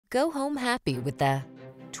Go home happy with the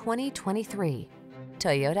 2023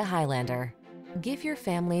 Toyota Highlander. Give your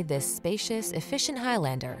family this spacious, efficient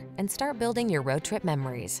Highlander and start building your road trip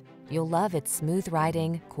memories. You'll love its smooth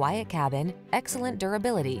riding, quiet cabin, excellent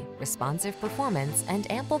durability, responsive performance,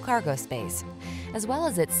 and ample cargo space, as well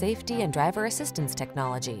as its safety and driver assistance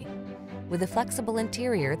technology. With a flexible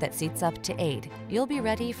interior that seats up to 8, you'll be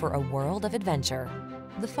ready for a world of adventure.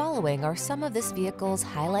 The following are some of this vehicle's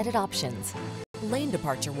highlighted options: lane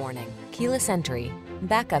departure warning, keyless entry,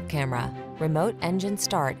 backup camera, remote engine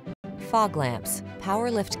start, fog lamps,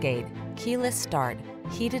 power liftgate, keyless start,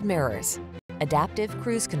 heated mirrors, adaptive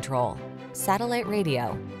cruise control, satellite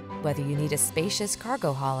radio. Whether you need a spacious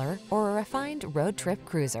cargo hauler or a refined road trip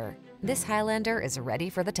cruiser, this Highlander is ready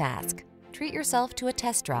for the task. Treat yourself to a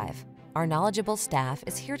test drive. Our knowledgeable staff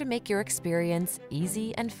is here to make your experience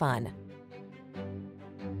easy and fun.